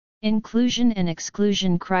Inclusion and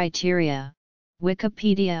exclusion criteria,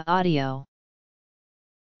 Wikipedia audio.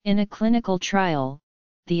 In a clinical trial,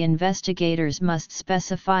 the investigators must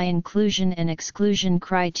specify inclusion and exclusion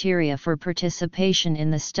criteria for participation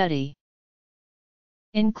in the study.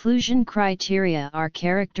 Inclusion criteria are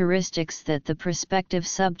characteristics that the prospective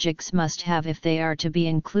subjects must have if they are to be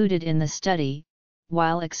included in the study,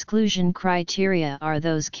 while exclusion criteria are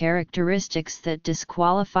those characteristics that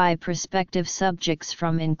disqualify prospective subjects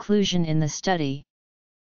from inclusion in the study.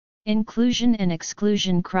 Inclusion and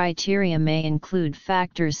exclusion criteria may include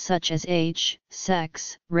factors such as age,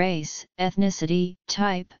 sex, race, ethnicity,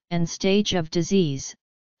 type, and stage of disease,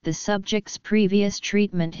 the subject's previous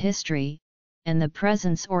treatment history, and the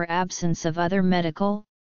presence or absence of other medical,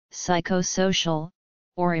 psychosocial,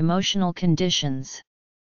 or emotional conditions.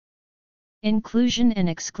 Inclusion and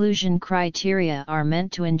exclusion criteria are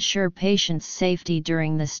meant to ensure patients' safety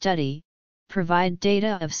during the study, provide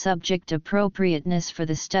data of subject appropriateness for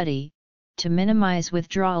the study, to minimize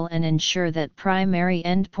withdrawal and ensure that primary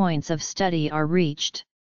endpoints of study are reached.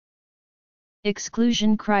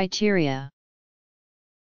 Exclusion criteria.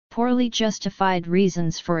 Poorly justified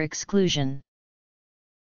reasons for exclusion.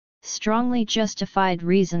 Strongly justified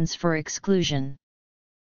reasons for exclusion.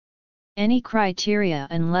 Any criteria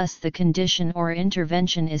unless the condition or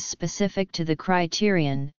intervention is specific to the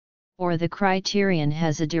criterion, or the criterion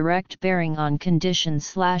has a direct bearing on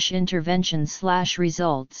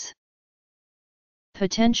condition/intervention/results.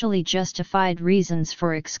 Potentially justified reasons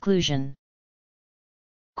for exclusion.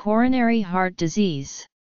 Coronary heart disease.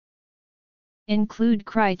 Include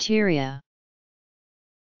criteria.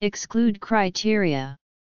 Exclude criteria.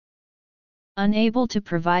 Unable to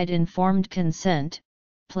provide informed consent,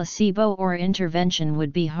 placebo or intervention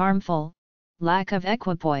would be harmful, lack of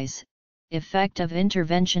equipoise, effect of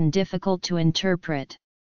intervention difficult to interpret.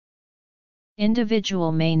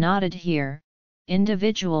 Individual may not adhere,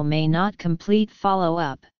 individual may not complete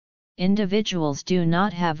follow-up, individuals do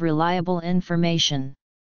not have reliable information.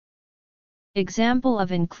 Example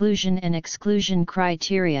of inclusion and exclusion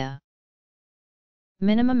criteria.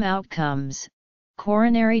 Minimum outcomes,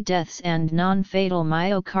 coronary deaths and non-fatal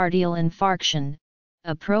myocardial infarction,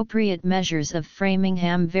 appropriate measures of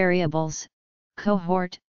Framingham variables,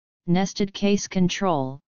 cohort, nested case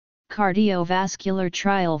control, cardiovascular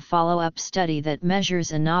trial follow-up study that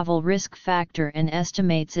measures a novel risk factor and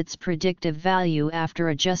estimates its predictive value after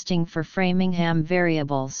adjusting for Framingham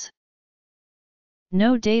variables.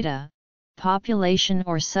 No data, population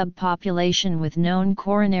or subpopulation with known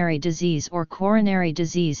coronary disease or coronary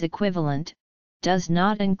disease equivalent, does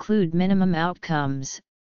not include minimum outcomes,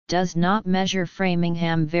 does not measure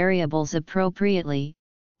Framingham variables appropriately,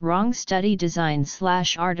 wrong study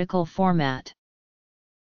design/article format.